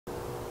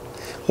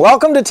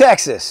Welcome to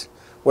Texas,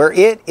 where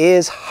it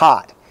is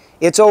hot.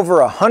 It's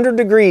over 100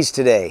 degrees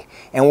today,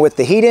 and with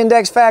the heat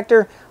index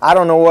factor, I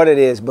don't know what it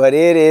is, but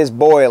it is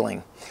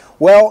boiling.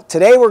 Well,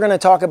 today we're going to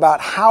talk about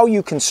how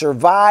you can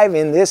survive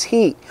in this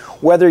heat,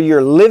 whether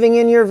you're living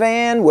in your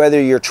van, whether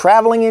you're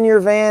traveling in your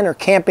van, or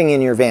camping in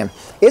your van.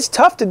 It's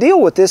tough to deal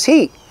with this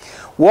heat.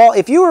 Well,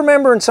 if you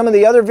remember in some of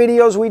the other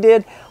videos we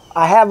did,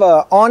 I have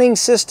an awning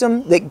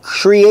system that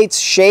creates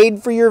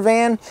shade for your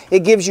van.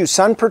 It gives you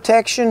sun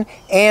protection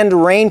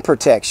and rain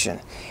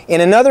protection.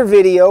 In another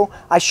video,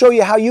 I show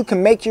you how you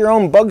can make your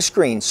own bug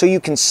screen so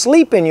you can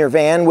sleep in your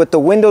van with the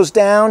windows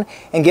down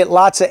and get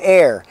lots of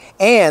air,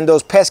 and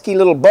those pesky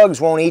little bugs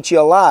won't eat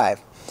you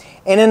alive.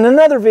 And in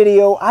another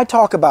video, I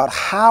talk about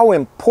how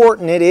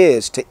important it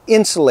is to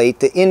insulate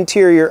the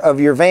interior of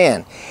your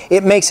van.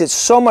 It makes it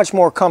so much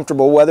more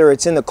comfortable whether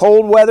it's in the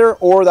cold weather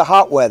or the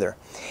hot weather.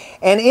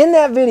 And in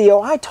that video,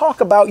 I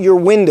talk about your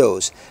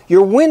windows.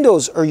 Your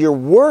windows are your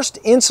worst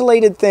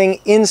insulated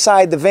thing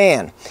inside the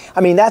van.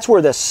 I mean, that's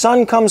where the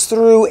sun comes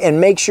through and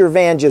makes your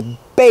van just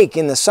bake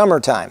in the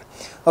summertime.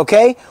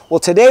 Okay? Well,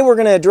 today we're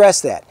going to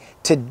address that.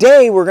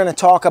 Today we're going to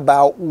talk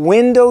about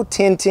window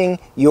tinting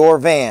your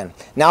van.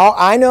 Now,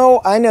 I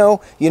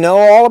know, you know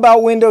all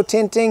about window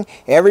tinting.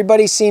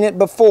 Everybody's seen it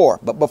before.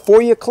 But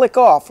before you click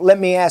off, let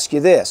me ask you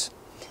this.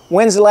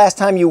 When's the last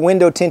time you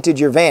window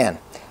tinted your van?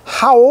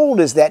 How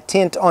old is that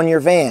tint on your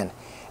van?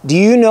 Do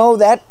you know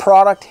that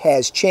product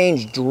has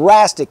changed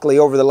drastically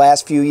over the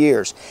last few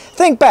years?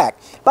 Think back,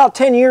 about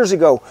 10 years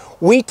ago,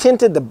 we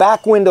tinted the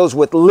back windows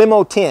with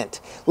limo tint.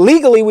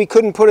 Legally, we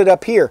couldn't put it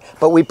up here,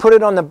 but we put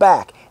it on the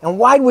back. And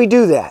why'd we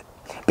do that?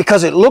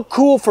 Because it looked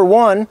cool for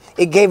one,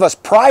 it gave us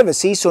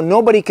privacy so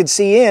nobody could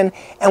see in,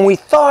 and we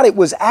thought it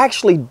was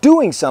actually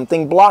doing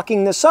something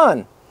blocking the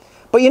sun.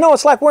 But you know,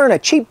 it's like wearing a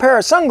cheap pair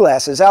of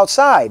sunglasses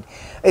outside.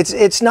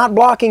 It's not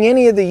blocking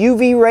any of the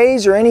UV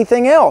rays or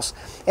anything else.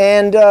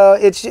 And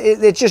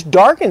it just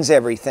darkens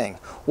everything.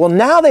 Well,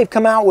 now they've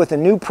come out with a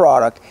new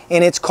product,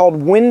 and it's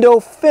called window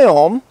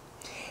film.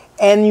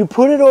 And you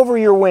put it over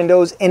your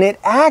windows, and it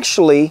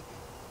actually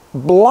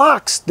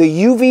blocks the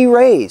UV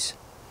rays.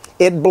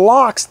 It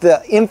blocks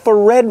the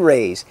infrared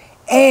rays,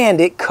 and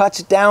it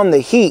cuts down the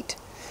heat.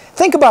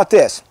 Think about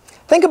this.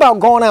 Think about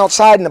going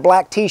outside in a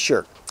black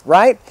t-shirt.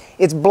 Right?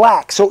 It's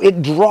black, so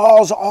it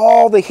draws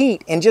all the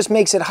heat and just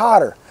makes it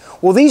hotter.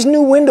 Well, these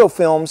new window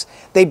films,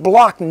 they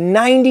block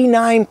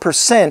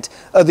 99%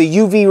 of the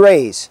UV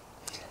rays.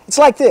 It's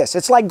like this.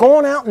 It's like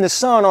going out in the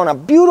sun on a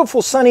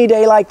beautiful sunny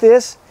day like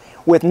this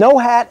with no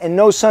hat and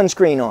no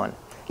sunscreen on.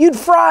 You'd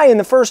fry in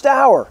the first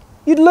hour.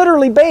 You'd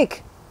literally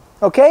bake.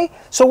 Okay?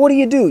 So what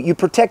do? You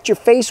protect your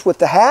face with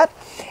the hat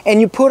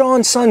and you put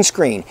on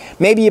sunscreen.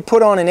 Maybe you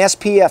put on an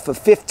SPF of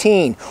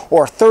 15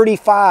 or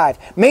 35.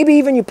 Maybe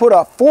even you put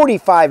a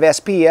 45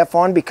 SPF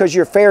on because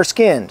you're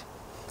fair-skinned.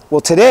 Well,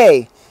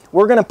 today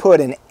we're going to put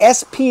an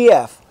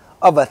SPF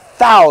of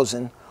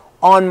 1,000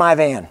 on my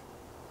van.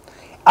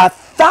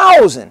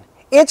 1,000!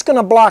 It's going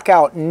to block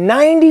out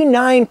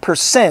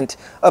 99%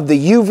 of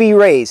the UV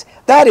rays.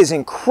 That is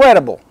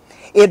incredible.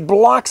 It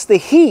blocks the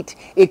heat.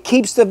 It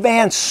keeps the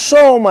van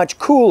so much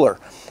cooler.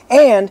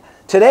 And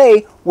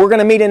today, we're going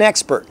to meet an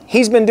expert.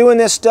 He's been doing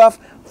this stuff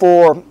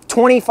for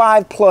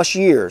 25 plus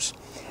years.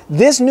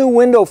 This new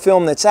window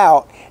film that's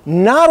out,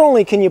 not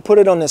only can you put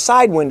it on the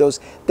side windows,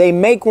 they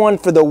make one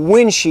for the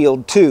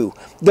windshield too.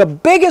 The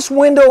biggest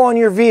window on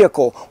your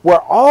vehicle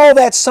where all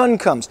that sun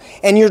comes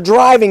and you're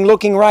driving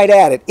looking right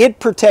at it. It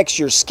protects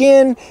your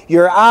skin,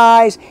 your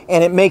eyes,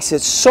 and it makes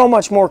it so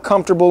much more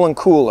comfortable and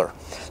cooler.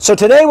 So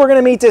today we're going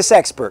to meet this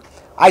expert.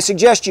 I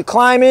suggest you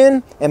climb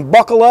in and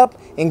buckle up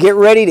and get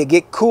ready to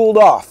get cooled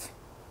off.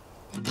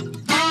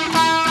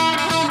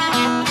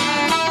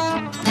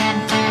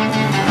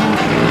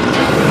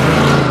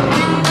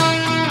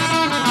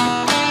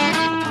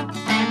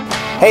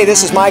 Hey,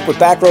 this is Mike with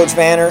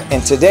Backroadsvanner,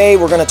 and today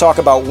we're going to talk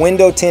about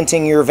window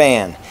tinting your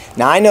van.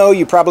 Now I know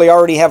you probably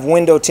already have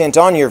window tint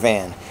on your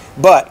van,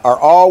 but are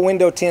all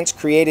window tints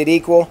created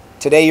equal?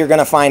 Today you're going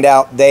to find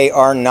out they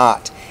are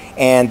not.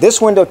 And this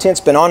window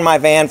tint's been on my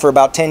van for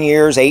about 10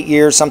 years, 8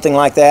 years, something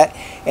like that.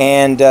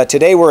 And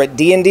today we're at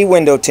D&D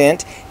Window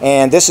Tint,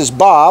 and this is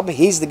Bob.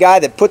 He's the guy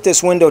that put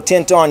this window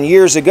tint on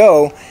years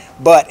ago.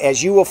 But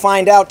as you will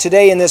find out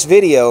today in this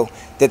video,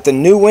 that the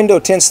new window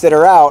tints that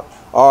are out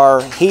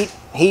are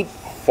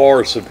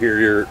far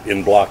superior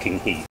in blocking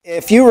heat.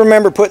 If you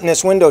remember putting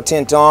this window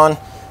tint on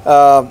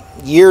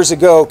years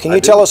ago, can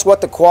you tell us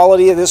what the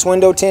quality of this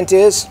window tint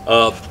is?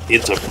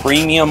 It's a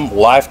premium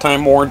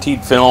lifetime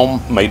warranted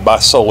film made by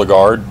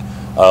Solagard.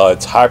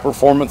 It's high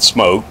performance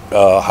smoke.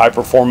 High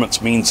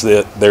performance means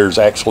that there's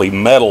actually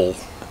metal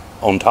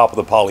on top of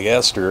the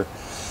polyester.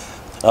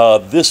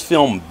 This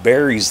film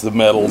buries the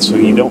metal so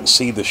you don't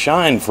see the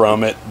shine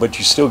from it, but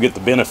you still get the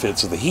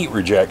benefits of the heat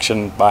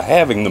rejection by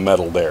having the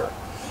metal there.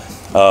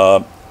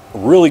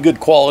 Really good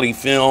quality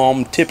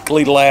film,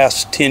 typically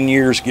lasts 10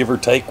 years give or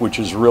take, which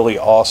is really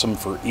awesome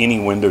for any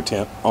window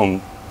tint on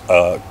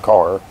a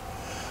car.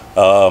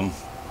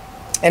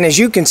 And as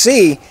you can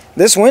see,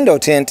 this window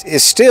tint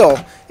is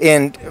still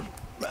in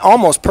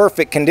almost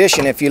perfect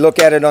condition if you look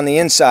at it on the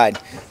inside.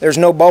 There's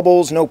no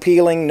bubbles, no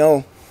peeling,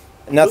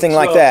 nothing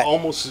like that.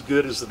 Almost as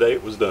good as the day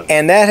it was done.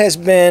 And that has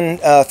been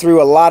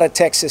through a lot of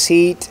Texas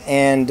heat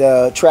and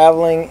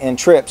traveling and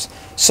trips.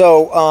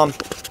 So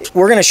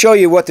we're going to show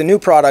you what the new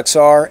products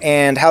are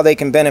and how they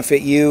can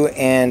benefit you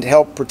and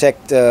help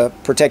protect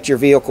your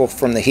vehicle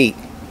from the heat.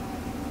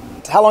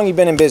 How long have you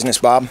been in business,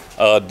 Bob?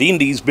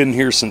 D&D's been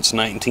here since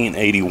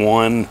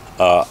 1981.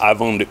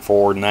 I've owned it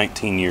for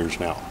 19 years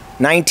now.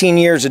 19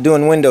 years of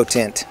doing window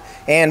tint.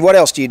 And what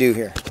else do you do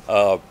here?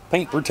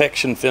 Paint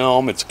protection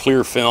film. It's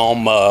clear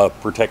film,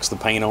 protects the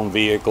paint on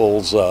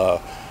vehicles.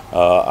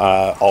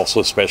 I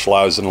also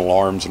specialize in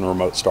alarms and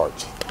remote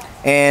starts.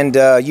 And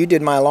you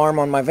did my alarm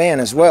on my van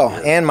as well,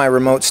 and my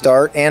remote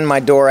start, and my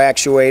door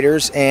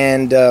actuators,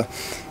 and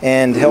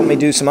helped me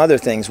do some other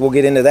things. We'll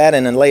get into that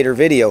in a later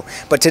video.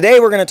 But today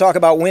we're going to talk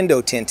about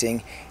window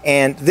tinting,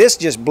 and this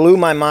just blew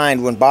my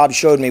mind when Bob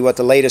showed me what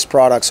the latest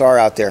products are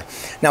out there.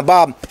 Now,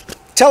 Bob,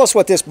 tell us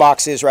what this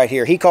box is right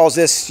here. He calls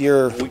this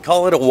your... We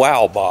call it a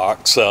wow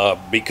box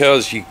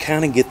because you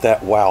kind of get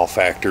that wow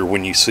factor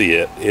when you see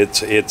it.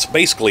 It's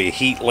basically a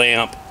heat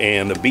lamp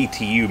and a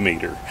BTU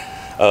meter.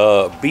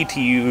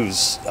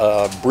 BTU's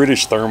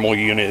British thermal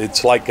unit.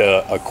 It's like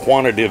a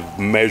quantitative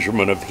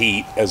measurement of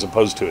heat as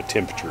opposed to a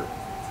temperature.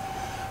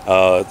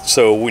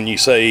 So when you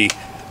say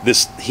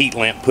this heat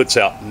lamp puts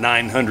out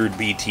 900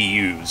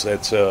 BTUs,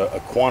 that's a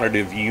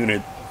quantitative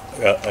unit,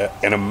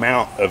 an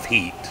amount of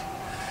heat.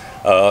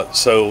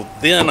 So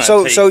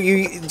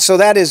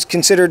that is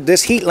considered,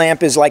 this heat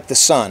lamp is like the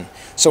sun.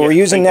 So we're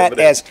using that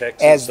as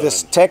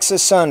the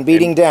Texas sun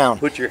beating down.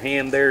 Put your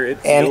hand there, it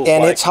feels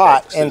and like it's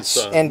hot.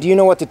 And do you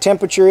know what the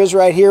temperature is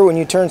right here when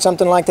you turn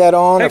something like that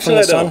on? Actually,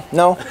 or from the sun?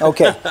 No?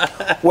 Okay.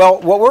 Well,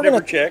 what we're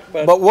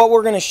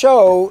going to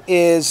show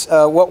is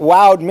what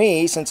wowed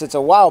me, since it's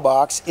a wow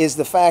box, is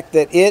the fact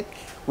that it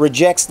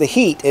rejects the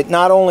heat. It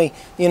not only,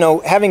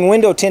 having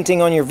window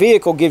tinting on your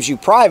vehicle gives you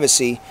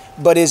privacy,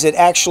 but is it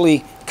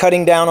actually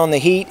cutting down on the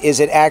heat? Is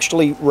it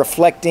actually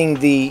reflecting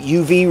the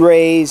UV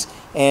rays?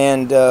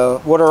 And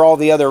what are all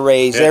the other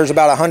rays? Yeah. There's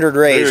about 100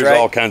 rays, There's right?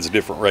 all kinds of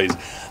different rays.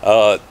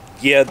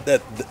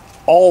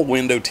 All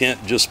window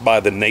tint, just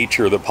by the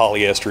nature of the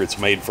polyester it's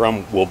made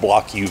from, will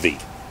block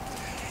UV.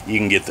 You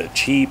can get the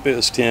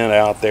cheapest tint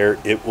out there,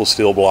 it will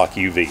still block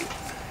UV.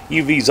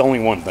 UV is only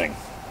one thing.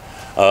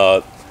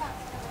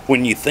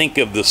 When you think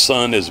of the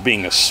sun as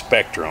being a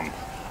spectrum,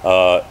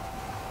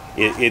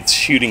 it's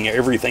shooting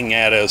everything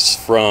at us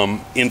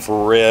from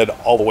infrared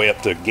all the way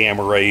up to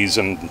gamma rays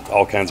and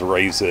all kinds of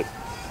rays that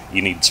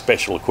you need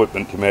special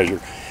equipment to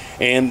measure.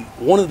 And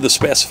one of the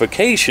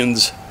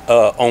specifications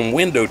on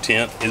window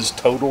tint is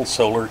total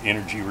solar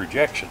energy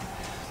rejection.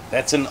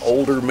 That's an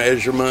older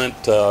measurement.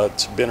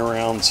 It's been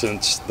around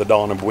since the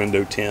dawn of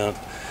window tint.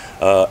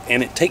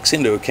 And it takes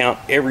into account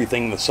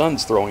everything the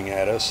sun's throwing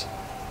at us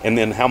and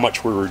then how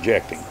much we're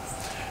rejecting.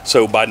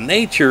 So by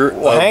nature...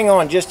 Well, hang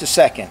on just a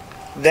second.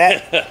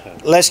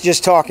 Let's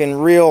just talk in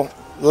real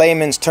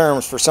layman's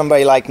terms for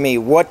somebody like me.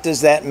 What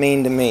does that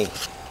mean to me?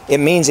 It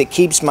means it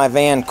keeps my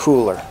van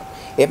cooler.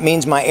 It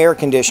means my air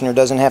conditioner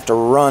doesn't have to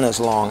run as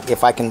long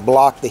if I can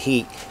block the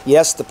heat.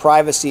 Yes, the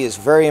privacy is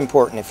very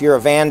important. If you're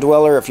a van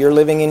dweller, if you're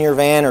living in your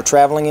van or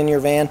traveling in your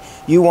van,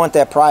 you want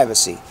that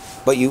privacy.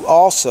 But you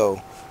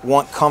also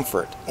want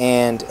comfort.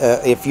 And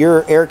if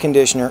your air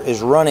conditioner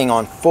is running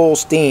on full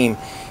steam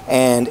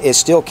and it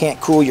still can't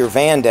cool your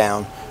van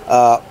down,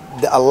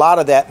 a lot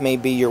of that may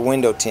be your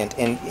window tint.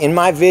 And in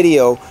my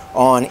video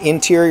on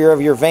interior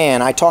of your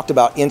van, I talked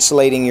about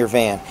insulating your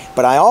van.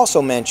 But I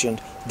also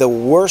mentioned the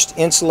worst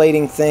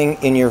insulating thing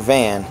in your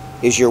van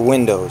is your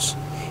windows.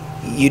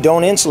 You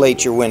don't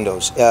insulate your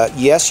windows.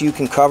 Yes, you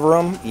can cover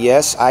them.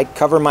 Yes, I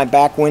cover my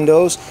back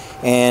windows,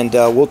 and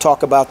we'll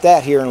talk about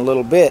that here in a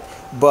little bit.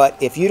 But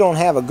if you don't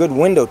have a good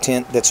window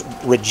tint that's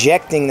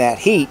rejecting that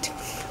heat,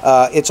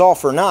 it's all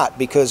for naught,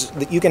 because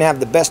you can have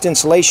the best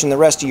insulation the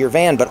rest of your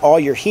van, but all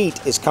your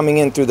heat is coming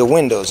in through the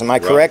windows. Am I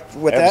correct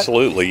with that?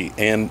 Absolutely.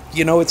 And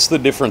it's the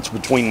difference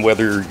between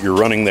whether you're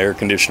running the air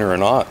conditioner or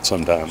not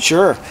sometimes.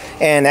 Sure.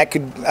 And that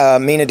could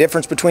mean a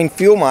difference between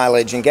fuel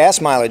mileage and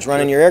gas mileage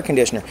running your air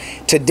conditioner.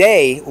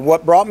 Today,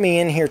 what brought me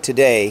in here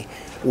today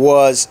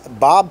was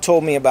Bob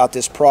told me about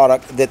this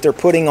product that they're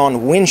putting on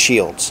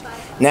windshields.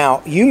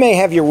 Now, you may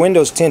have your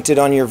windows tinted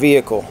on your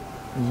vehicle,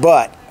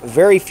 but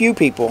very few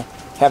people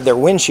have their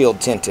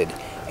windshield tinted.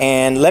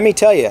 And let me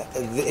tell you,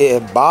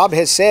 Bob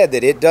has said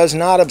that it does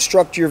not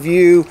obstruct your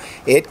view.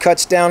 It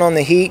cuts down on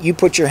the heat. You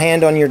put your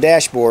hand on your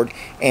dashboard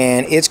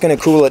and it's going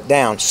to cool it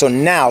down. So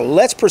now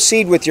let's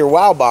proceed with your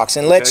wow box,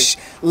 and let's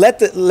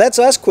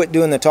us quit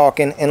doing the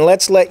talking, and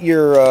let's let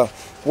your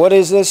what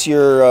is this,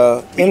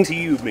 your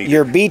BTU meter.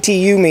 Your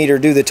BTU meter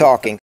do the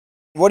talking.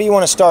 What do you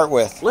want to start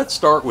with? Let's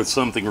start with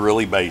something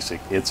really basic.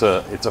 It's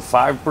a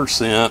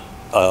 5%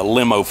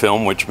 limo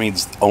film, which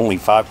means only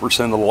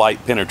 5% of the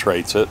light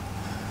penetrates it.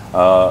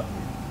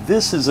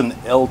 This is an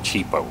El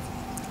Cheapo.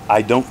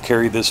 I don't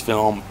carry this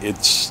film.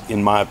 It's,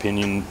 in my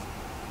opinion,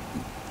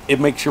 it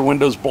makes your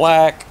windows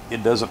black.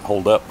 It doesn't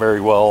hold up very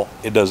well.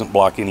 It doesn't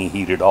block any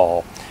heat at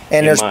all.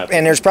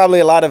 And there's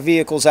probably a lot of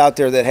vehicles out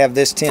there that have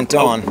this tint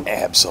on.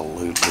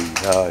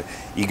 Absolutely.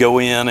 You go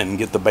in and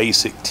get the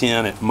basic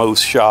tint at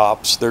most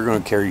shops, they're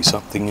going to carry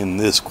something in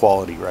this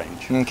quality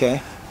range.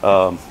 Okay.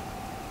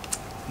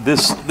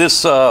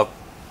 This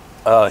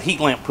heat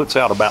lamp puts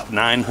out about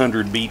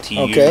 900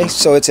 BTUs. Okay,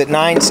 so it's at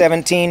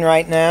 917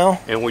 right now.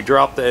 And we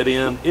drop that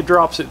in, it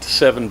drops it to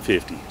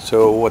 750.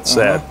 So what's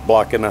that?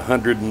 Blocking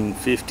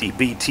 150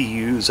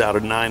 BTUs out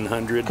of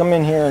 900. Come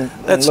in here and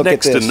that's look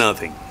next at this. to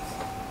nothing.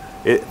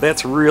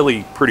 That's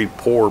really pretty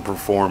poor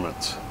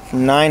performance.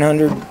 From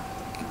 900.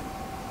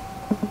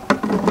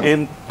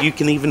 And you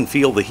can even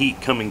feel the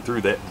heat coming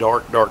through that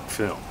dark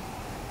film.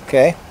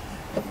 Okay.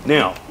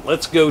 Now,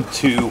 let's go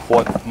to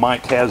what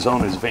Mike has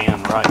on his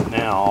van right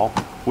now,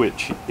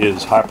 which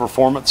is high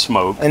performance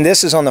smoke. And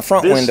this is on the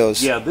front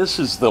windows. Yeah, this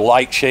is the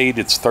light shade.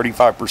 It's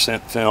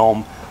 35%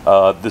 film.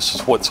 This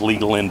is what's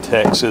legal in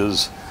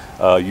Texas.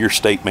 Your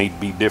state may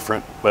be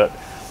different, but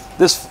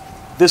this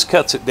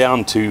cuts it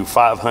down to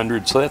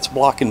 500, so that's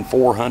blocking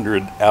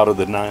 400 out of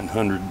the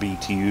 900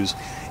 BTUs,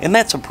 and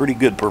that's a pretty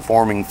good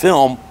performing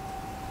film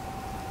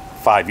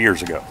 5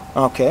 years ago.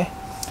 Okay.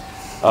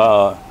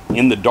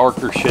 In the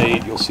darker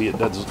shade, you'll see it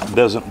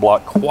doesn't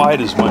block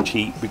quite as much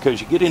heat, because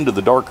you get into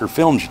the darker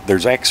films,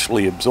 there's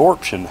actually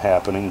absorption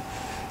happening,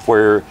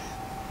 where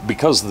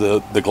because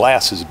the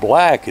glass is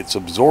black, it's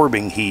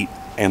absorbing heat,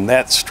 and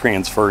that's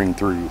transferring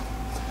through.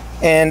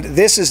 And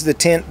this is the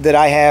tint that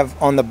I have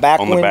on the back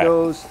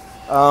windows.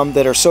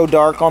 That are so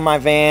dark on my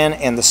van,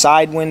 and the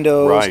side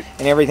windows,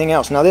 and everything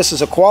else. Now this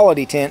is a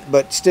quality tint,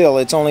 but still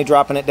it's only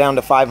dropping it down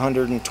to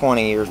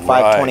 520 or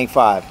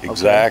 525. Right.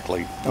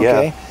 Exactly.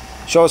 Okay. Yeah.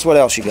 Show us what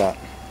else you got.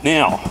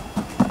 Now,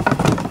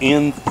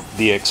 in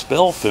the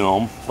Xpel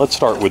film, let's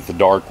start with the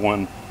dark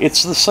one.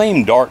 It's the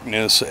same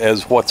darkness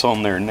as what's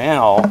on there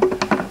now,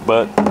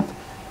 but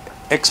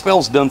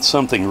Xpel's done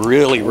something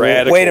really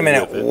radical. Wait a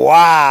minute!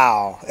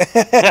 Wow!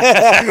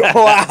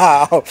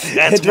 Wow!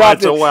 That's why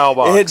it's a wow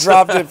box. It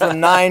dropped it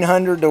from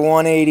 900 to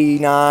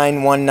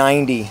 189,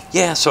 190.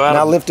 Yeah. So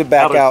now lift it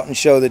back out and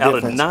show the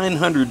difference. Out of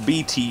 900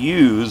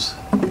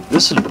 BTUs,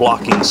 this is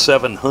blocking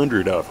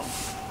 700 of them.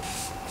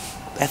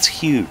 That's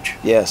huge.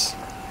 Yes.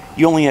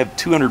 You only have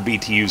 200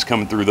 BTUs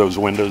coming through those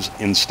windows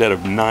instead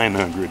of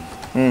 900.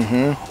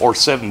 Mm-hmm. Or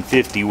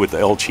 750 with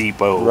El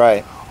Cheapo.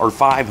 Right. Or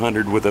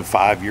 500 with a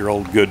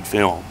 5-year-old good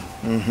film.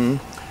 Mm-hmm.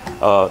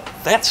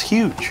 That's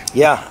huge.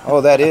 Yeah.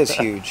 Oh, that is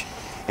huge.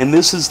 And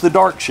this is the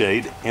dark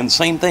shade, and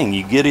same thing.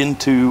 You get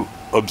into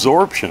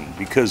absorption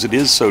because it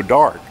is so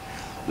dark.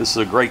 This is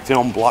a great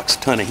film, blocks a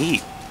ton of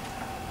heat,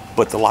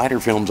 but the lighter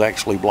films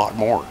actually block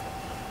more.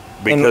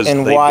 Because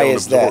and why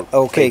is that?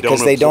 Okay,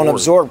 because they don't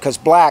absorb. Because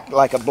black,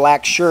 like a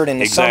black shirt in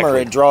the summer,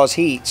 it draws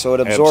heat, so it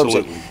absorbs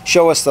it.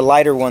 Show us the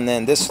lighter one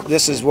then.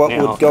 This is what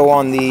would go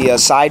on the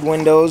side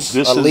windows.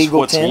 This is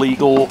what's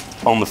legal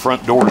on the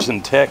front doors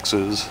in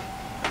Texas,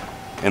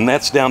 and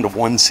that's down to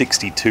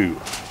 162.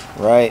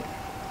 Right.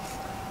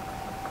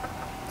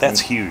 That's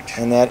huge.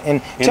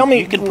 And tell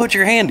me, you can put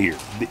your hand here.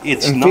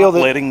 It's not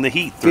letting the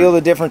heat through. Feel the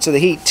difference of the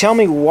heat. Tell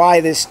me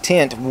why this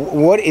tint.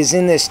 What is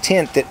in this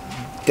tint that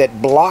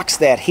blocks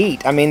that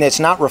heat? I mean, it's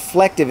not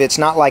reflective. It's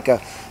not like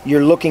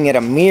you're looking at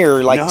a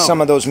mirror like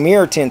some of those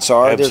mirror tints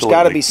are. Absolutely. There's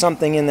got to be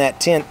something in that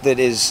tint that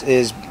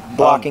is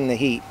blocking the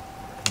heat.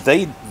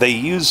 They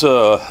use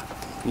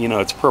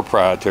it's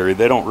proprietary.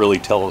 They don't really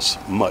tell us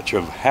much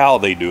of how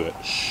they do it.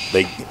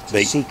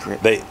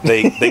 Secret.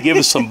 They give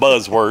us some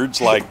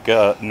buzzwords like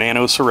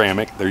nano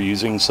ceramic. They're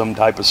using some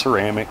type of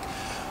ceramic.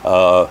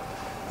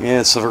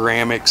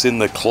 Ceramics in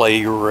the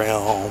clay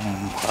realm.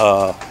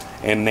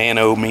 And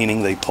nano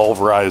meaning they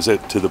pulverize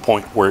it to the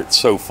point where it's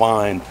so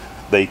fine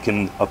they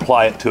can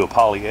apply it to a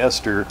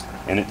polyester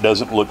and it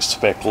doesn't look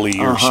speckly.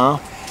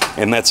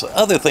 And that's the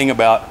other thing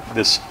about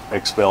this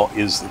Xpel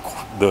is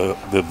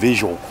the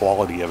visual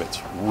quality of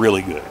it's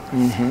really good.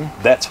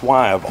 That's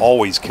why I've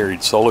always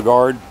carried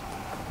SolarGuard.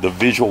 The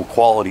visual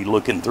quality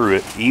looking through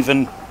it,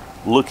 even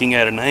looking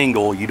at an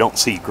angle, you don't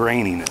see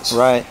graininess.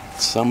 Right.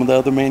 Some of the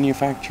other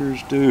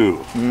manufacturers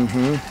do.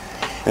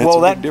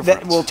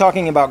 Well,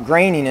 talking about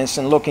graininess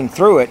and looking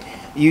through it,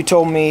 you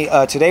told me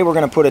today we're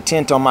going to put a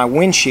tint on my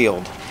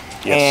windshield.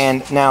 Yes.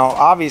 And now,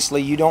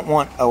 obviously, you don't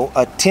want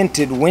a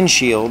tinted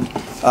windshield,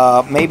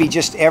 maybe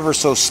just ever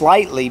so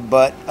slightly,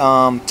 but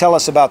tell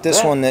us about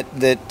this one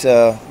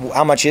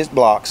how much it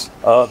blocks.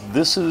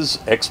 This is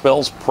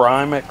Xpel's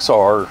Prime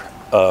XR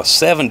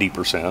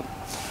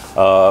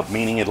 70%,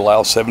 meaning it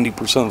allows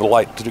 70% of the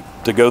light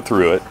to go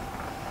through it.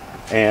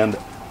 And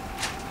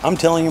I'm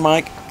telling you,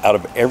 Mike, out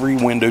of every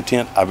window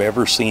tint I've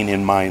ever seen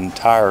in my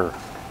entire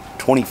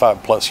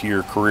 25+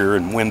 year career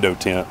in window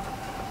tint,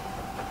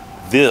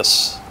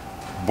 this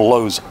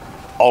blows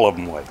all of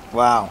them away.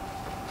 Wow.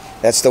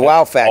 That's the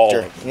wow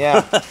factor.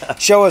 Yeah.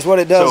 Show us what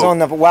it does on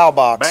the wow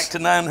box. Back to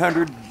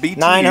 900 BTUs.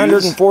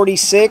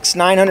 946,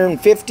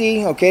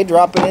 950. Okay,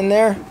 drop it in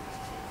there.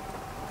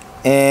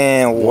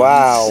 And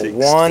wow,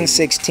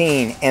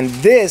 116. And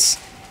this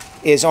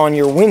is on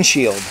your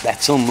windshield.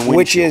 That's on the windshield.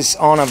 Which is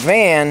on a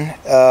van,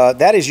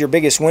 that is your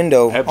biggest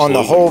window on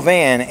the whole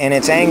van, and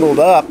it's angled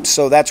up,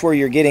 so that's where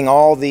you're getting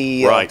all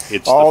the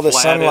it's all the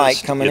flattest,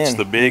 sunlight coming in. It's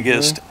the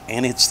biggest,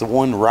 and it's the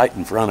one right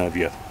in front of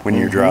you when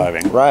you're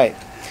driving. Right.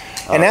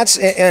 And that's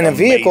in a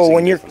vehicle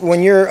when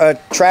you're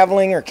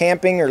traveling or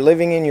camping or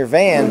living in your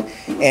van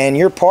and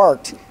you're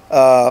parked.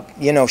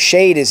 You know,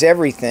 shade is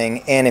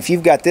everything, and if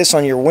you've got this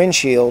on your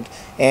windshield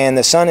and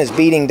the sun is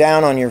beating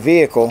down on your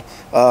vehicle,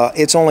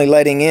 it's only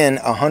letting in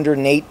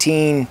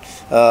 118,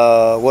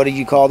 what do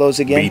you call those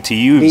again?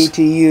 BTUs.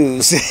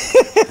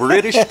 BTUs.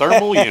 British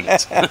thermal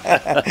units.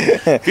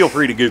 Feel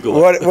free to Google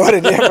it. What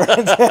a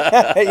difference.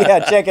 Yeah,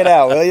 check it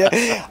out, will you?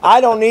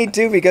 I don't need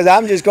to because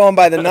I'm just going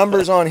by the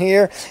numbers on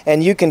here,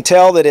 and you can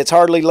tell that it's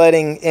hardly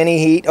letting any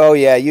heat. Oh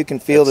yeah, you can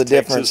feel the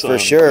difference for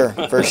sure,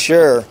 for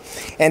sure.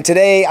 And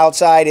today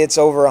outside it's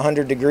over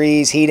 100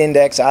 degrees, heat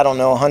index, I don't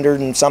know,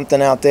 100 and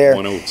something out there.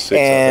 106,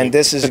 and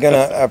this is going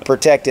to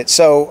protect it.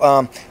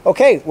 So,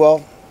 okay,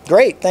 well,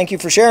 great. Thank you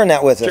for sharing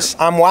that with us.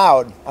 I'm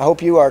wowed. I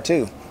hope you are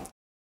too.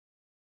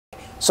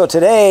 So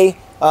today,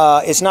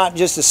 it's not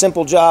just a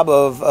simple job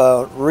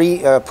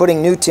of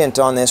putting new tint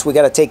on this. We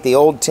got to take the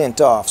old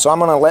tint off. So I'm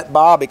going to let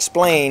Bob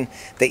explain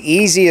the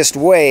easiest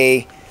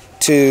way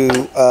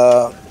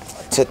to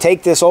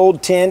take this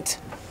old tint,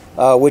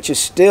 which is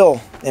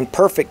still in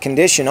perfect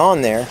condition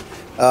on there,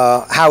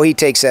 how he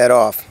takes that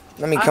off.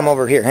 Let me come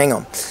over here. Hang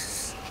on.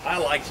 I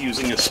like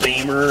using a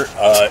steamer.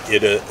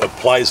 It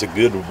applies a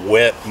good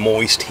wet,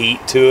 moist heat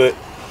to it.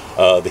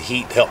 The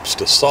heat helps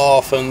to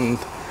soften.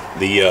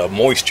 The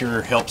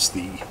moisture helps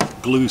the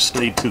glue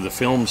stay to the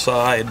film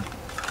side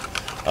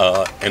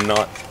and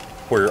not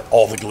where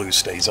all the glue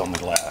stays on the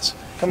glass.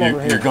 Come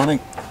over here.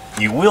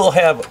 You will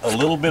have a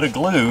little bit of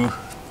glue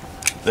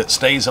that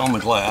stays on the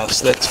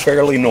glass. That's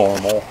fairly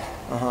normal.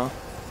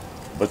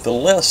 But the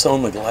less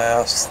on the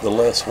glass, the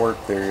less work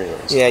there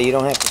is. Yeah, you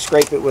don't have to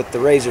scrape it with the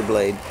razor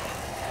blade.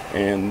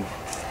 And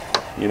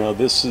you know,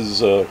 this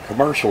is a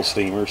commercial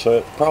steamer, so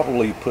it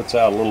probably puts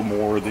out a little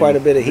more than quite a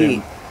bit of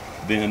heat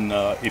than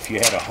if you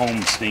had a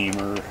home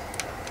steamer.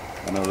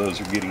 I know those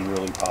are getting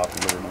really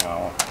popular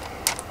now.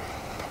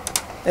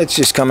 It's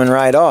just coming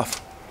right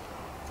off.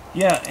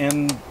 Yeah,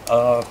 and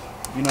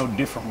you know,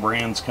 different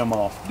brands come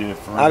off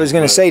different. I was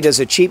going to say, does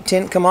a cheap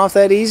tint come off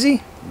that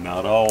easy?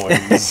 Not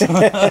always.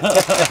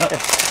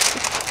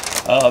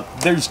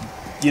 There's,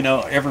 you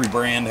know, every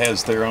brand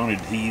has their own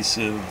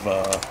adhesive.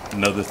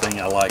 Another thing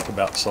I like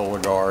about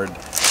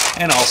SolarGuard,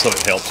 and also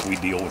it helps we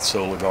deal with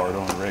SolarGuard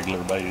on a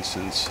regular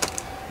basis.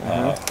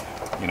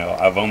 You know,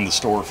 I've owned the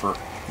store for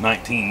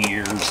 19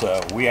 years.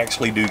 We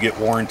actually do get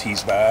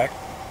warranties back.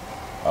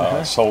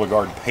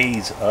 SolarGuard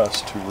pays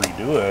us to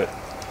redo it,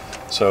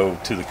 so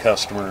to the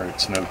customer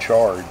it's no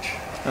charge.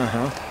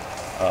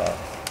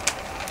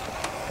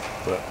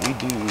 But we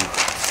do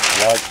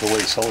like the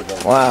way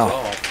SolarGuard wow,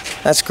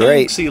 off. That's great.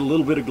 You can see a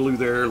little bit of glue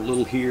there, a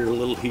little here, a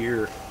little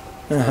here,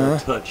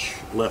 a touch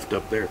left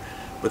up there.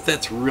 But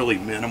that's really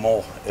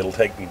minimal. It'll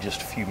take me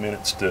just a few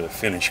minutes to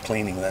finish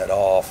cleaning that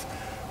off.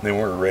 Then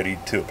we're ready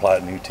to apply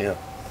new tint.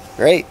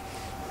 Great.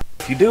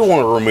 If you do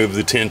want to remove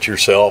the tint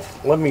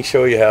yourself, let me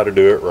show you how to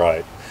do it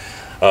right.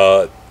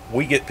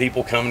 We get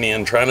people coming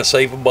in trying to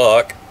save a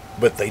buck,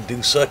 but they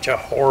do such a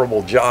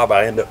horrible job,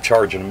 I end up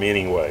charging them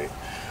anyway.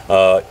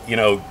 You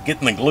know,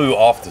 getting the glue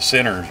off the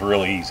center is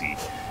really easy.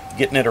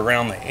 Getting it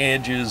around the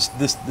edges,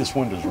 this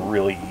window's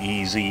really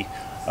easy.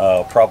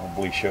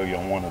 Probably show you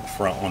on one of the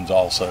front ones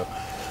also.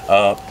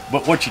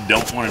 But what you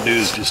don't want to do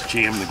is just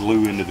jam the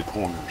glue into the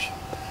corners.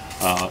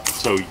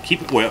 So you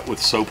keep it wet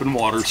with soap and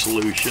water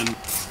solution.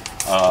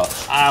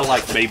 I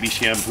like baby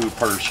shampoo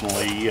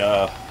personally.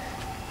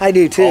 I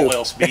do too. All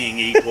else being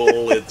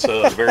equal, it's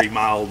a very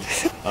mild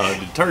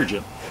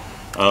detergent.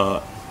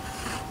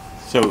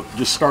 So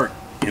just start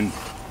in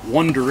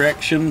one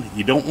direction.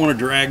 You don't want to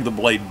drag the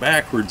blade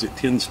backwards. It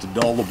tends to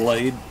dull the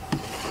blade.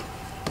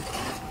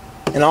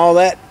 And all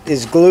that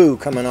is glue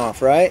coming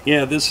off, right?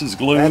 Yeah, this is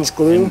glue. That's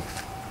glue. And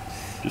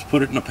just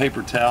put it in a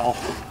paper towel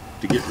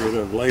to get rid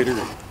of later.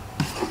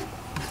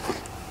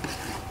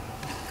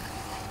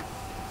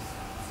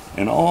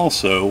 And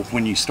also,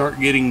 when you start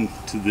getting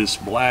to this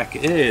black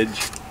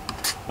edge,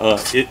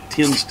 it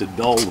tends to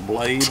dull the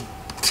blade.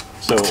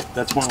 So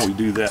that's why we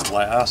do that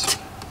last.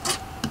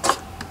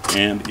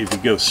 And if you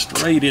go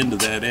straight into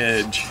that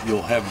edge,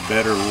 you'll have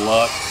better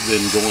luck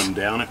than going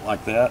down it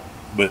like that.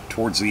 But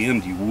towards the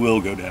end, you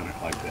will go down it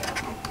like that.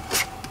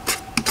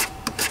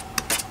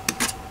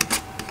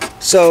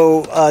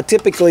 So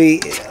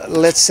typically,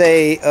 let's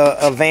say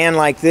a van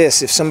like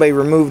this, if somebody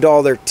removed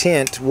all their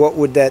tint, what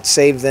would that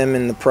save them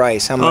in the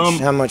price? How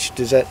much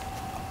does that?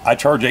 I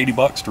charge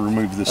 $80 to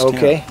remove this tint.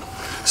 Okay.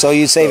 So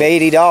you'd save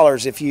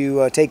 $80 if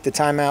you take the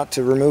time out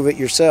to remove it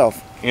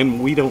yourself.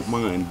 And we don't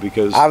mind,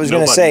 because I was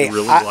going to say,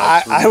 really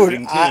likes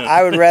removing tint.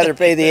 I would rather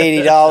pay the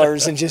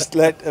 $80 and just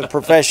let a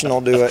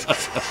professional do it.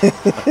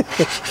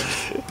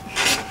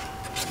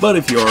 But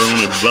if you are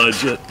on a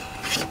budget,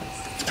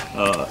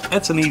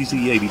 that's an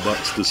easy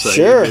 $80 to save.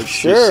 Sure, it's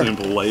sure. just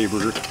simple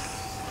labor.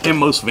 And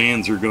most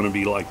vans are going to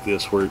be like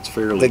this, where it's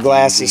fairly The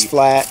glass easy. is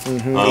flat,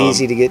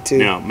 easy to get to.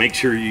 Now, make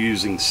sure you're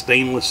using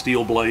stainless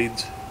steel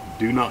blades.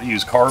 Do not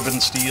use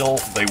carbon steel.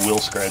 They will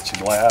scratch the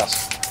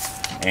glass.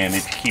 And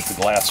if you keep the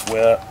glass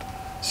wet,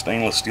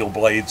 stainless steel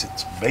blades,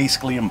 it's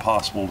basically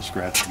impossible to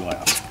scratch the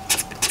glass.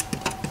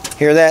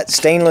 Hear that?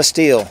 Stainless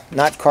steel,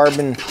 not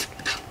carbon.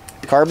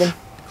 Carbon?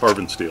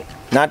 Carbon steel.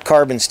 Not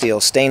carbon steel,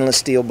 stainless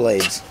steel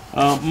blades.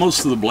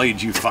 Most of the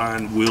blades you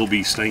find will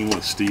be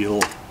stainless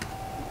steel.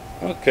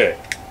 Okay.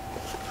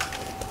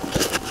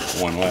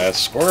 One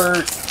last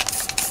squirt.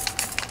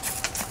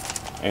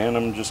 And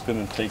I'm just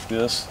going to take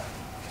this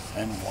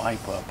and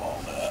wipe up all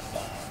that.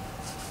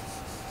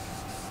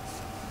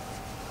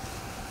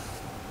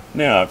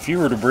 Now, if you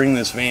were to bring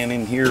this van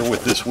in here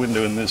with this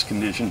window in this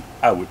condition,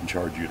 I wouldn't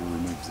charge you to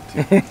remove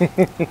the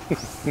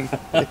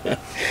tint.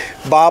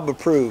 Bob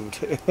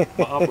approved.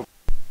 Bob,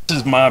 this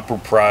is my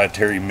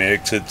proprietary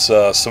mix. It's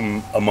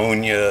some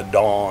ammonia,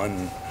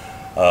 Dawn,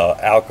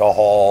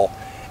 alcohol,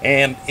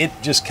 and it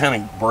just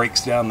kind of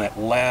breaks down that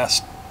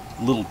last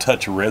little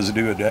touch of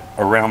residue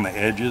around the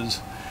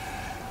edges.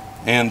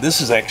 And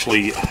this is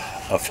actually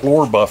a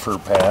floor buffer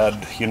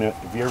pad. You know,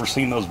 have you ever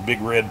seen those big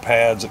red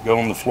pads that go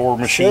on the floor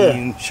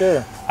machine?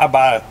 Sure. I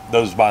buy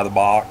those by the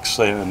box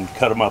and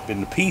cut them up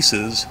into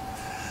pieces.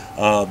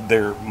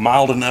 They're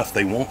mild enough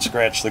they won't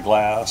scratch the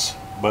glass,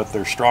 but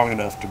they're strong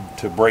enough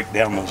to break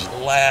down those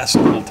last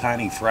little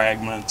tiny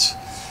fragments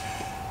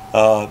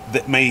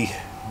that may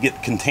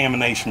get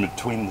contamination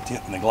between the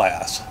tint and the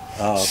glass.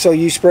 So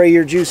you spray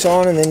your juice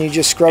on and then you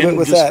just scrub it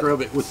with that?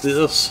 Scrub it with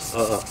this,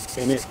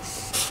 and it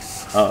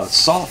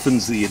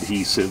softens the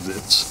adhesive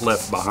that's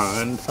left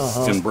behind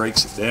and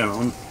breaks it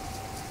down.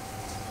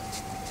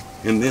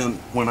 And then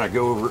when I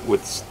go over it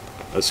with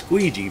a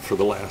squeegee for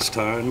the last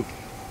time,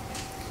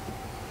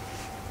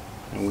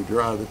 and we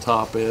dry the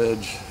top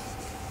edge,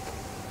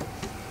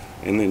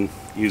 and then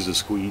use a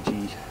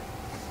squeegee.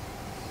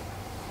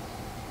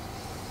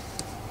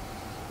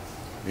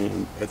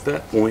 And at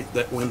that point,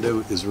 that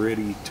window is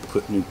ready to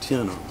put new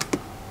tint on.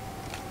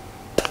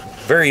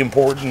 Very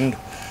important.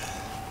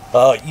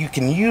 You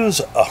can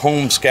use a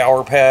home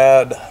scour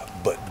pad,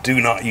 but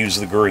do not use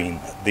the green.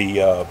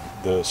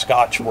 The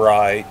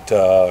Scotch-Brite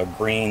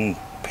green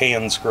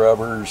pan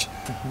scrubbers,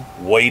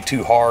 way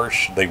too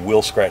harsh. They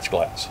will scratch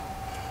glass.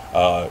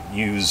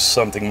 Use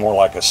something more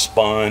like a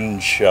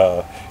sponge.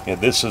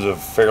 This is a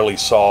fairly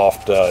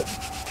soft,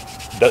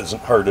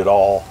 doesn't hurt at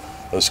all.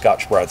 Those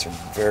Scotch-Brites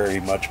are very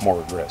much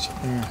more aggressive.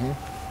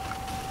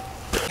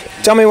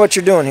 Tell me what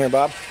you're doing here,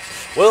 Bob.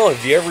 Well,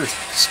 have you ever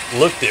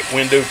looked at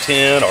window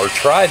tint or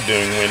tried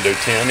doing window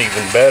tint,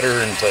 even better,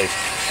 and say,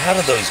 how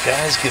do those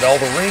guys get all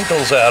the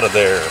wrinkles out of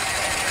there?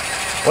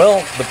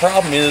 Well, the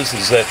problem is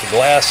that the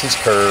glass is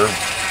curved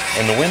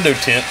and the window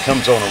tint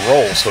comes on a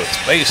roll, so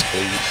it's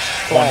basically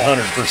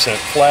 100%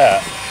 flat.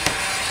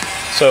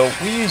 So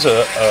we use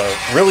a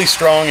really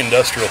strong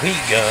industrial heat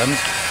gun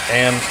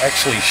and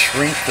actually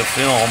shrink the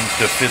film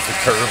to fit the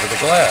curve of the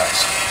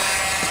glass.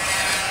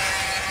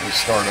 We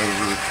start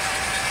over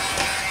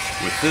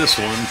with this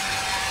one,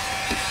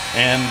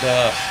 and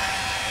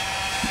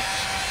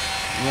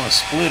you want to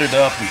split it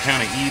up and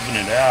kind of even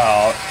it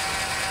out,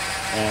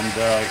 and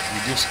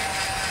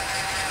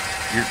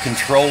you're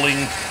controlling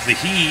the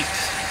heat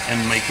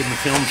and making the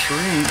film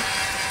shrink.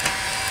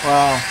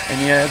 Wow.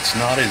 And yeah, it's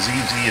not as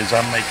easy as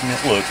I'm making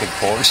it look, of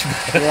course.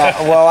 Yeah,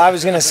 well, I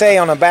was going to say,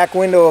 on a back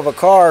window of a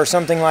car or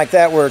something like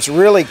that where it's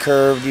really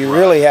curved, you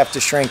really have to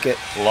shrink it.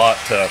 A lot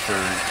tougher,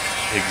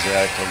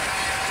 exactly.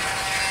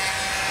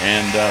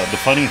 And the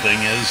funny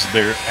thing is,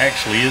 there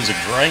actually is a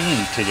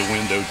grain to the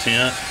window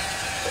tint.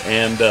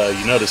 And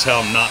you notice how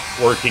I'm not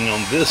working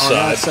on this side.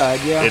 On that side,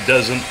 yeah. It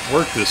doesn't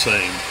work the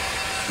same.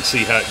 You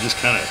see how it just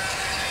kind of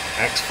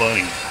acts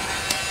funny.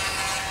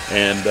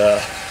 And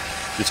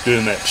just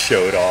doing that to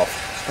show it off.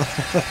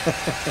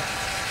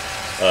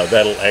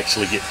 That'll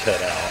actually get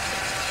cut out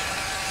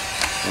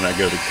when I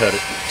go to cut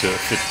it to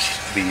fit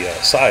the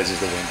size of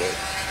the window.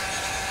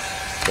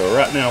 So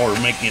right now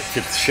we're making it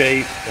fit the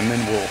shape, and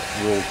then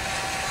we'll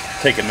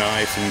take a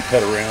knife and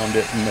cut around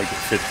it and make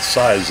it fit the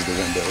size of the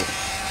window.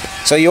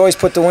 So you always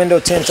put the window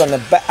tint on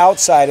the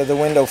outside of the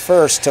window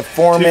first to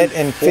form it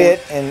and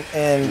fit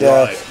and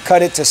Right.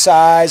 cut it to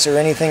size or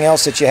anything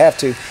else that you have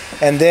to.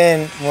 And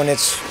then when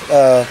it's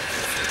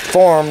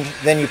formed,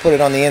 then you put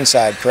it on the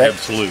inside, correct?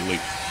 Absolutely.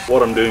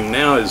 What I'm doing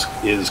now is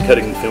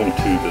cutting the film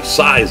to the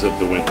size of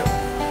the window.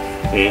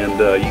 And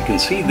you can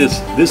see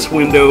this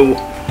window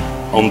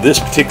on this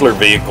particular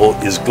vehicle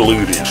is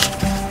glued in.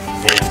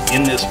 And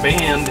in this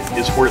band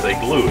is where they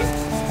glue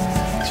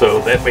it.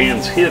 So that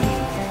band's hidden.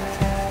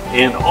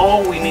 And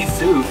all we need to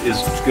do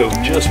is go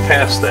just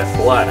past that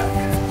black.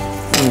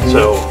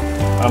 So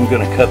I'm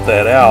going to cut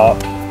that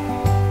out.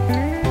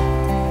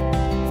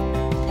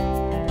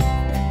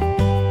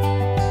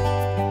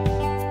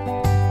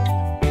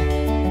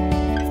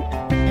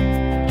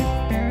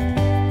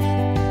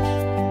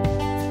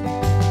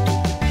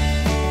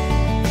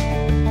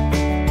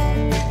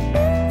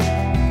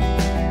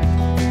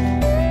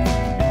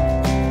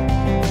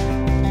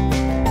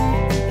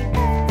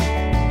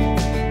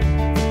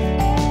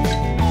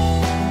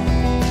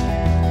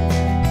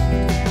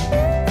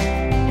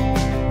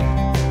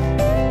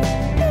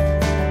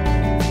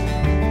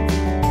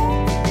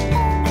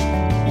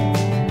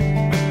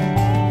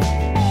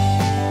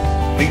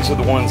 are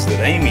the ones that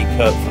Amy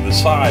cut for the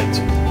sides.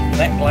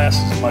 That glass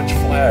is much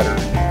flatter.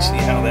 You can see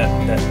how that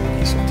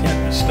piece of tint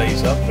just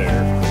stays up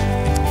there.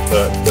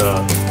 But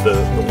the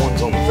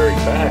ones on the very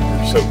back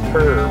are so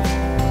curved,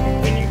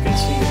 and you can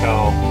see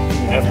how,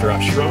 after I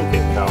shrunk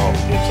it, how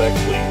it's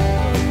actually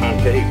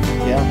concave.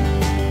 Yeah.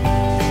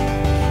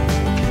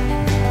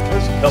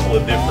 There's a couple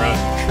of different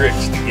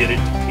tricks to get it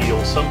to peel.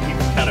 Some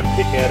people kind of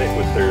pick at it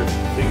with their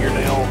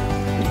fingernail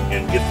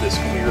and get this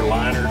clear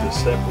liner to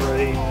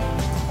separate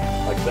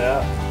like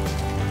that.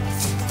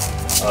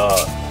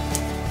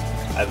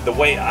 The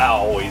way I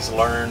always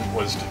learned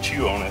was to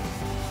chew on it,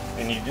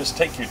 and you just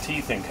take your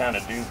teeth and kind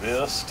of do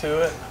this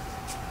to it.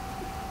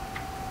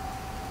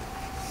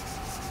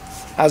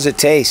 How's it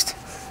taste?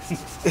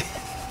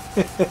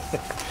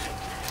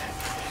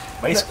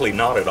 Basically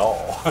not at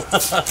all.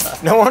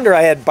 No wonder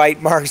I had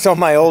bite marks on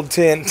my old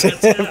tint.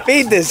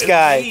 Feed this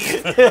guy.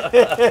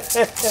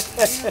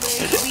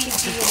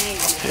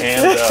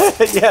 And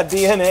yeah,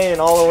 DNA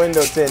and all the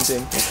window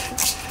tinting.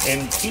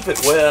 And keep it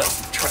wet.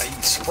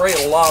 Spray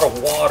a lot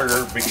of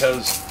water,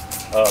 because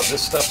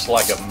this stuff's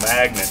like a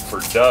magnet for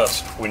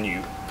dust when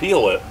you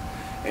peel it.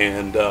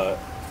 And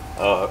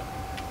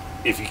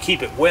if you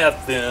keep it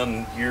wet,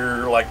 then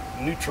you're like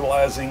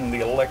neutralizing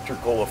the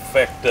electrical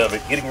effect of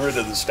it, getting rid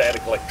of the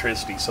static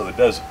electricity so the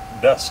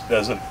dust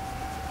doesn't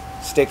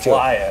stick to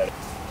fly at it.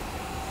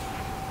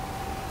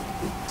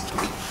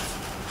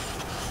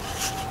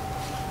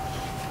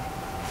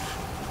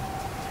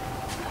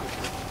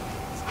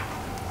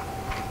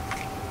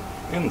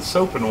 And the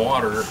soap and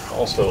water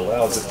also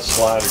allows it to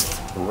slide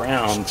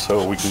around,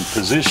 so we can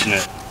position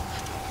it.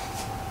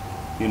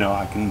 You know,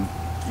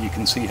 you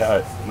can see how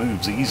it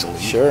moves easily.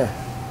 Sure.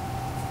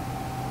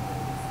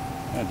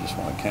 I just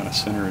want to kind of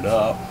center it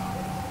up.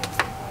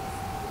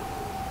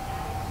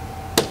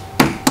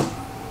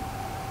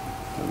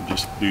 So we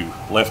just do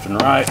left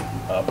and right,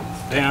 up,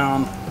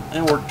 down,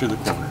 and work to the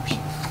corners.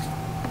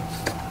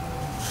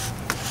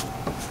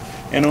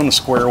 And on a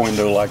square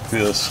window like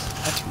this,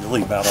 that's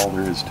really about all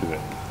there is to it.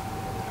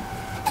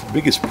 The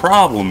biggest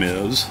problem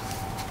is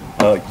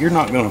you're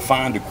not going to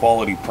find a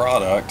quality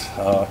product.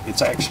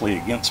 It's actually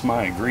against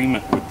my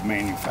agreement with the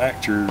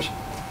manufacturers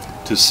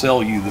to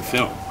sell you the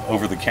film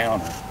over the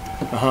counter.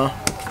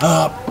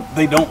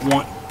 They don't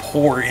want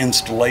poor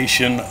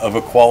installation of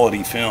a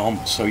quality film,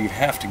 so you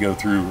have to go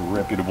through a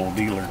reputable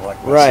dealer like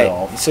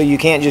myself. Right. So you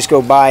can't just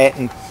go buy it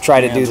and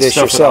try to do this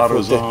yourself.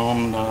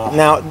 AutoZone,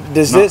 now,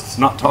 does this?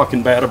 Not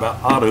talking bad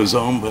about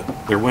AutoZone,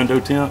 but their window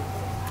tint,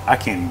 I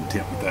can't even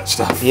tint with that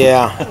stuff.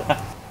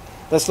 Yeah.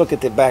 Let's look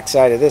at the back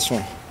side of this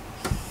one.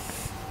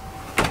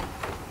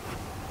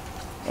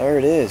 There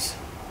it is.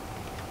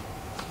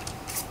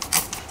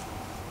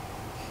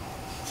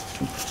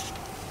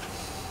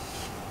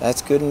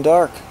 That's good and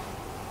dark.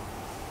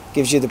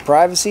 Gives you the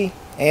privacy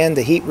and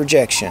the heat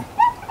rejection.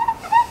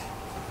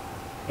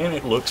 And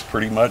it looks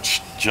pretty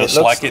much just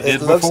like it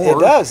did before. It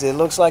does. It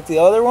looks like the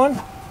other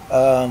one.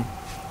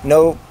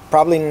 No,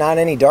 probably not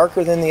any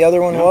darker than the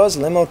other one was,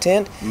 limo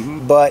tint,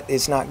 but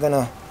it's not going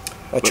to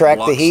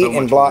attract the heat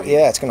and block.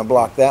 Yeah, it's going to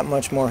block that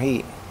much more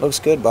heat. Looks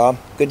good, Bob.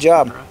 Good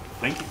job. All right.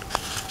 Thank you.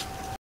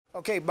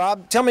 Okay,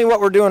 Bob, tell me what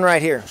we're doing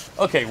right here.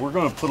 Okay, we're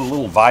going to put a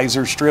little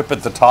visor strip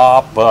at the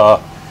top.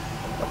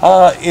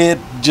 It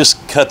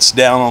just cuts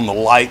down on the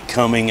light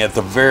coming at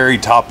the very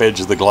top edge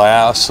of the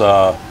glass.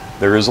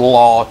 There is a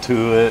law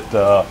to it.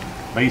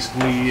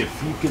 Basically,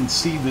 if you can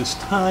see this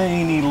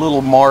tiny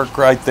little mark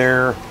right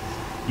there,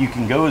 you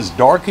can go as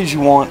dark as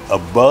you want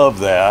above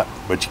that,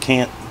 but you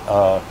can't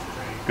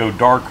go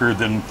darker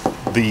than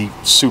the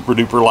super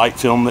duper light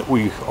film that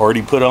we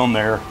already put on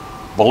there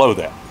below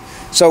that.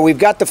 So we've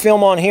got the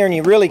film on here and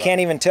you really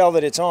can't even tell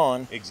that it's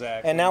on.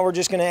 Exactly. And now we're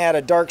just going to add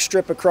a dark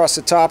strip across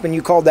the top, and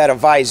you called that a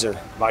visor.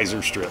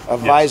 Visor strip. A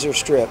visor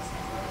strip.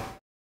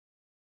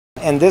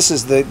 And this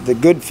is the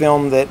good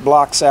film that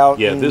blocks out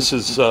this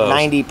is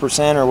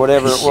 90% or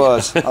whatever it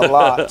was. A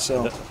lot.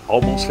 So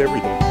almost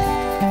everything.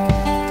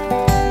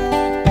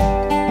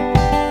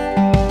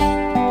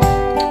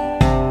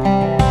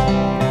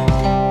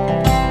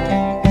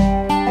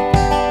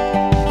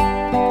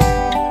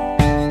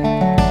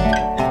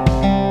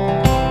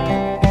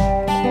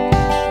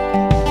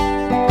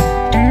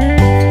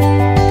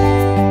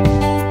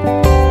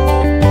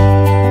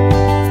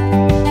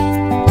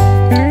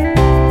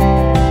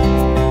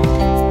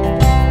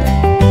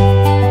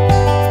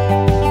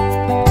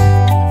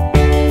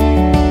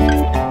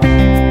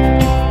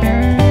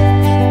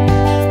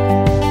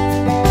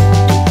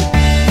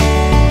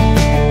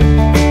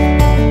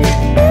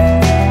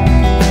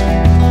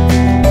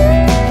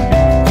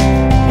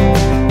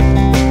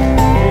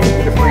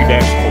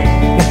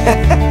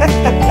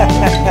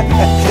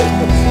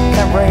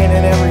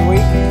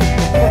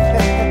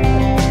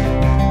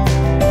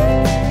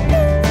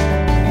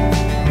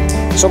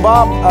 So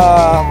Bob,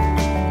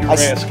 you're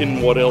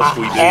asking what else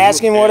we do.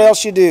 Asking what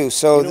else you do.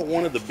 So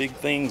one of the big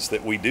things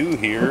that we do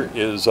here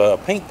is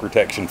paint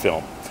protection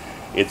film.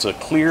 It's a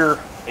clear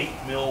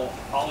 8mm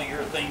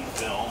polyurethane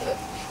film.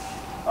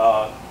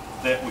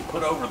 that we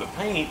put over the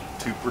paint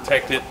to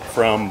protect it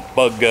from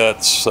bug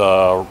guts,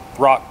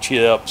 rock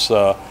chips,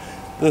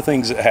 the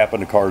things that happen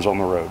to cars on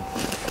the road.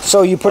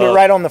 So you put it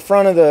right on the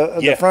front of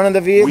the front of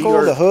the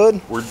vehicle, the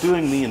hood? We're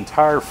doing the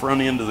entire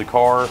front end of the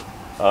car.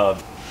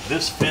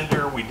 This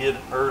fender we did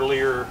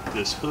earlier.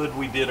 This hood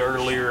we did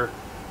earlier.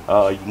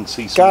 You can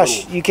see some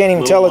Gosh, you can't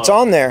even tell it's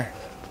on there.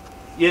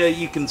 Yeah,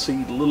 you can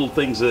see little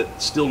things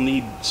that still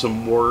need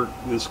some work.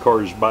 This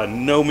car is by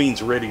no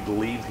means ready to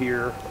leave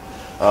here.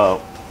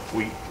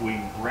 We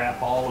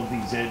wrap all of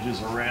these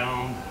edges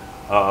around.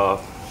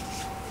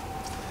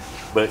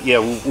 But yeah,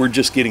 we're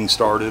just getting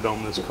started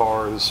on this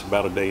car. It's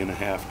about a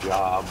day-and-a-half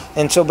job.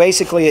 And so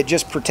basically it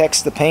just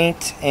protects the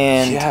paint,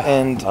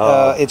 and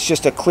it's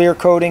just a clear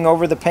coating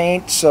over the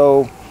paint,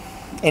 so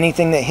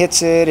anything that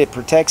hits it, it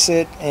protects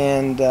it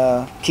and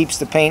keeps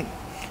the paint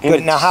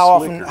good. Now how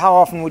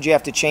often would you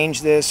have to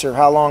change this, or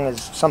how long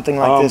does something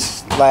like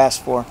this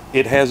last for?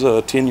 It has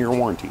a 10-year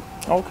warranty.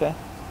 Okay.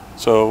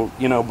 So,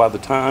 you know, by the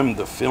time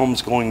the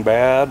film's going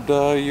bad,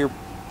 your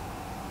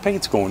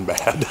paint's going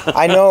bad.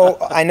 I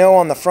know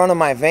on the front of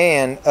my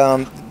van,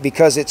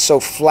 because it's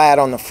so flat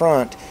on the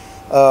front,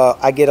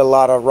 I get a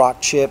lot of rock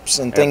chips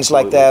and things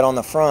like that on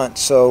the front.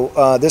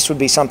 So this would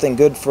be something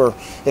good for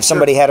if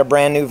somebody had a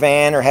brand new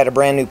van or had a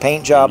brand new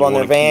paint job on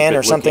their van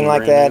or something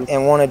like that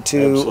and wanted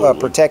to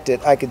protect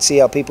it. I could see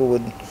how people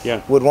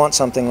would want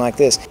something like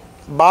this.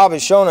 Bob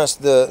has shown us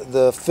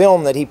the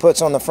film that he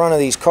puts on the front of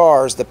these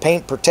cars, the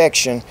paint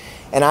protection,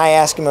 and I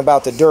asked him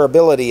about the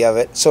durability of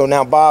it. So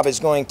now Bob is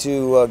going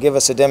to give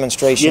us a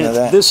demonstration of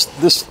that. This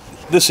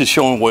is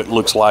showing what it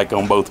looks like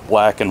on both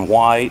black and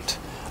white.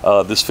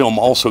 This film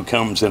also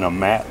comes in a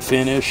matte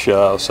finish,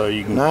 so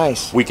you can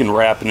we can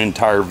wrap an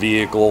entire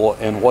vehicle,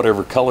 and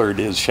whatever color it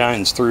is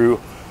shines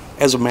through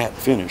as a matte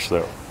finish,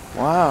 though.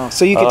 Wow!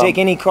 So you could take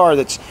any car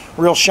that's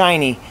real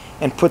shiny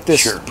and put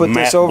this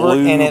this over,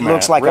 blue, and it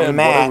looks like red, a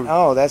matte. whatever,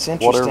 oh, that's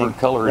interesting. Whatever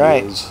color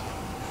it is.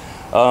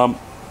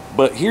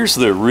 But here's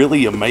the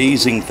really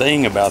amazing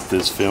thing about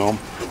this film.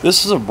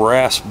 This is a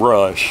brass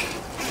brush.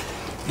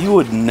 You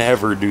would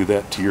never do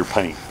that to your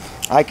paint.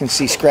 I can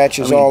see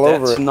scratches all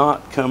over it. That's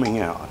not coming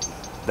out.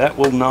 That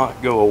will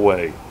not go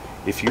away.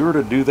 If you were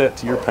to do that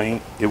to your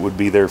paint, it would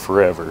be there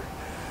forever.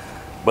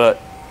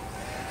 But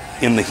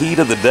in the heat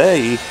of the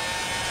day,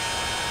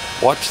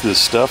 watch this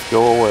stuff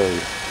go away.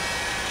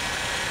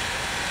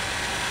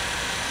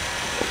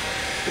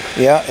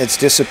 Yeah, it's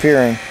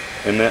disappearing.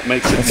 And that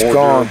makes it more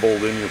durable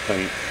than your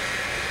paint.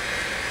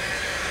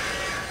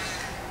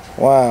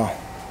 Wow.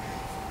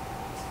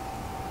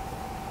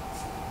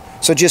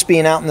 So just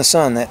being out in the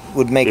sun, that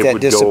would make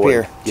that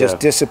disappear. Just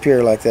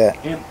disappear like that.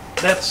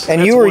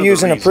 And you were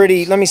using a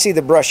pretty, let me see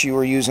the brush you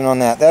were using on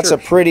that. That's a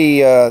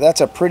pretty,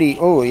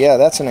 oh yeah,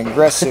 that's an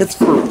aggressive. It's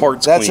for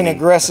parts That's cleaning. an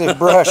aggressive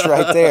brush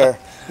right there.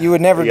 You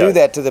would never do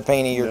that to the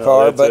paint of your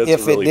car, but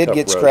if it did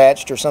get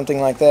scratched or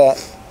something like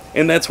that.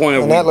 And that's why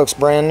that looks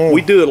brand new.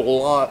 We do it a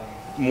lot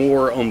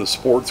more on the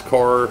sports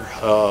car,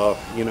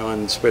 you know,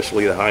 and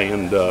especially the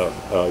high-end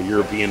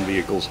European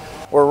vehicles.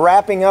 We're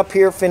wrapping up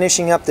here,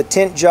 finishing up the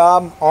tint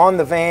job on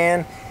the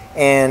van,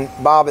 and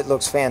Bob, it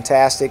looks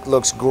fantastic,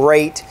 looks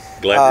great.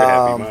 Glad you're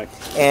happy, Mike.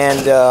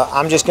 And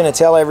I'm just going to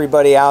tell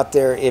everybody out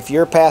there, if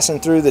you're passing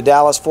through the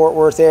Dallas-Fort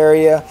Worth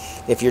area,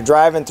 if you're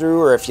driving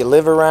through, or if you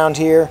live around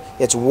here,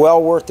 it's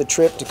well worth the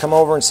trip to come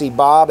over and see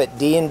Bob at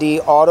D&D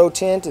Auto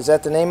Tint. Is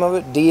that the name of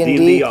it?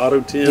 D&D Auto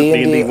Tint,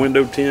 D&D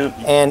Window Tint.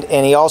 And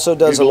he also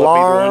does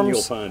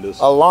alarms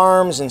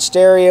and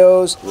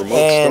stereos.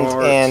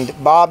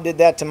 And Bob did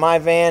that to my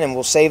van, and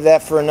we'll save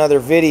that for another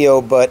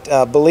video. But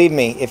believe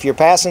me, if you're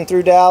passing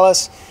through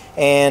Dallas,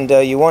 and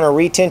you want to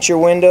retint your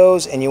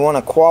windows and you want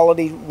a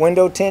quality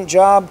window tint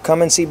job,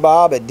 come and see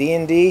Bob at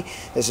D&D.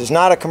 This is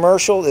not a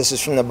commercial. This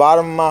is from the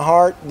bottom of my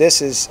heart.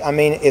 This is, I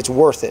mean, it's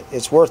worth it.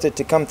 It's worth it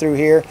to come through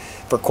here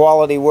for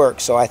quality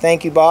work. So I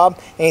thank you, Bob.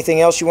 Anything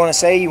else you want to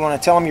say? You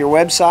want to tell them your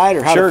website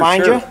or how to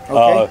find you?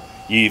 Okay.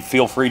 You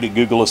feel free to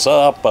Google us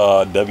up,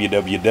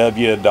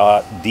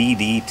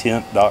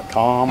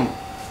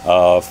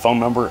 www.ddtint.com. Phone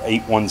number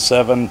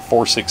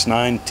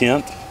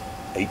 817-469-TINT,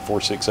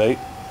 8468.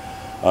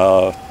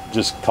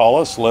 Just call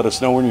us, let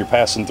us know when you're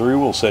passing through.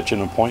 We'll set you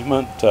an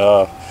appointment.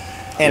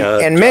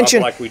 And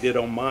mention, like we did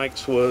on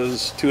Mike's,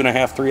 was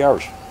 2.5 to 3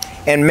 hours.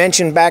 And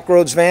mention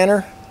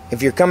Backroadsvanner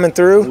if you're coming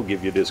through. We'll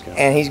give you a discount.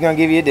 And he's going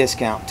to give you a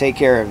discount. Take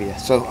care of you.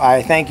 So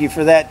I thank you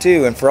for that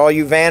too. And for all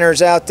you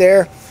vanners out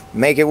there,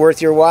 make it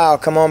worth your while.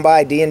 Come on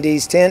by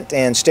D&D's Tint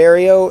and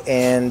Stereo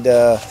and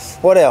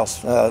what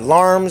else?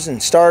 Alarms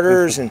and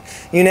starters and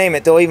you name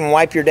it. They'll even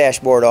wipe your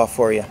dashboard off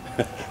for you.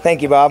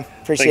 Thank you, Bob.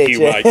 Appreciate you.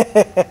 Thank you,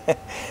 Mike.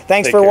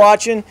 Thanks for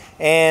watching,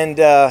 and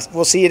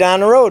we'll see you down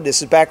the road.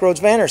 This is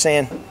Backroadsvanner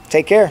saying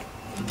take care.